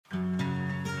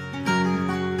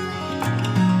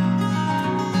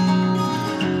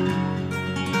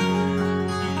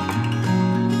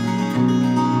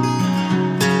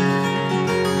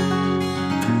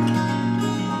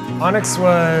Onyx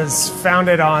was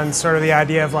founded on sort of the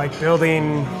idea of like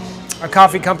building a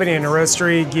coffee company and a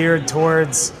roastery geared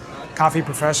towards coffee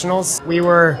professionals. We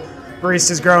were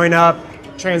baristas growing up,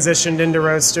 transitioned into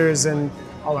roasters, and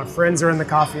all our friends are in the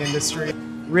coffee industry.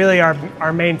 Really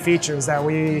our main feature is that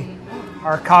we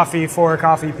are coffee for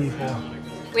coffee people.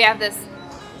 We have this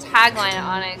tagline at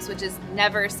Onyx, which is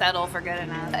never settle for good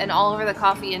enough. And all over the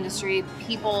coffee industry,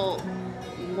 people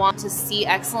want to see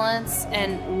excellence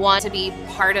and want to be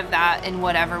part of that in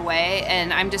whatever way.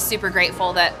 And I'm just super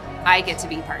grateful that I get to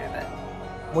be part of it.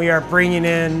 We are bringing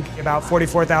in about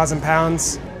 44,000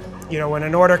 pounds. You know, when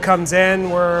an order comes in,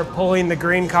 we're pulling the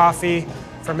green coffee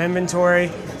from inventory,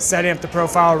 setting up the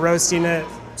profile, roasting it,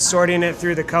 sorting it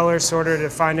through the color sorter to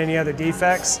find any other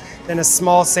defects. Then a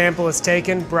small sample is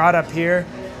taken, brought up here.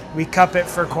 We cup it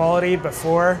for quality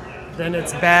before, then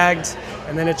it's bagged,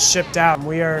 and then it's shipped out.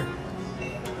 We are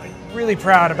really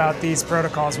proud about these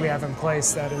protocols we have in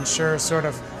place that ensure sort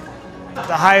of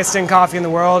the highest end coffee in the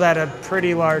world at a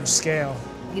pretty large scale.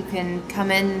 You can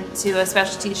come into a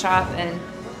specialty shop and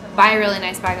buy a really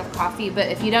nice bag of coffee, but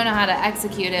if you don't know how to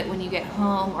execute it when you get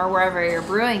home or wherever you're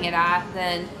brewing it at,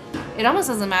 then it almost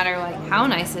doesn't matter like how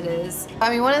nice it is. I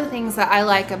mean, one of the things that I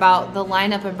like about the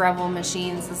lineup of Breville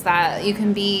machines is that you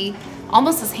can be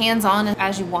almost as hands-on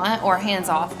as you want or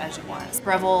hands-off as you want.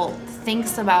 Breville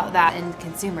thinks about that in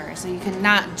consumers, so you can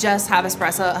not just have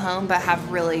espresso at home, but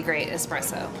have really great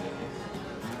espresso.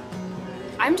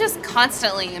 I'm just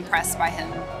constantly impressed by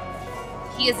him.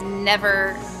 He is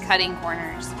never cutting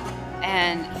corners,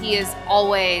 and he is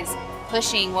always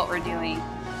pushing what we're doing.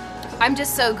 I'm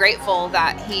just so grateful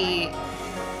that he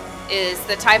is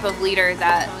the type of leader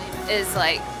that is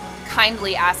like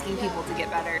kindly asking people to get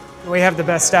better. We have the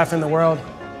best staff in the world,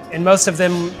 and most of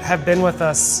them have been with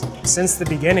us since the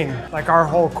beginning, like our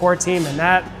whole core team, and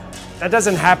that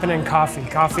doesn't happen in coffee.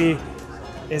 Coffee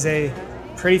is a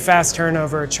pretty fast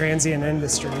turnover, transient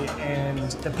industry, and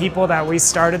the people that we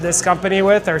started this company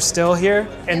with are still here,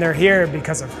 and they're here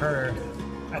because of her.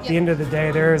 At the end of the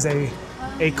day, there is a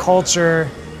culture,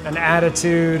 an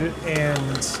attitude,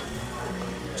 and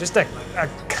just a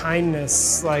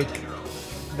kindness like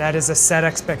that is a set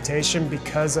expectation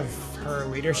because of her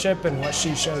leadership and what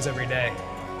she shows every day.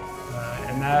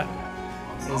 And that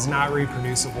is not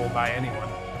reproducible by anyone.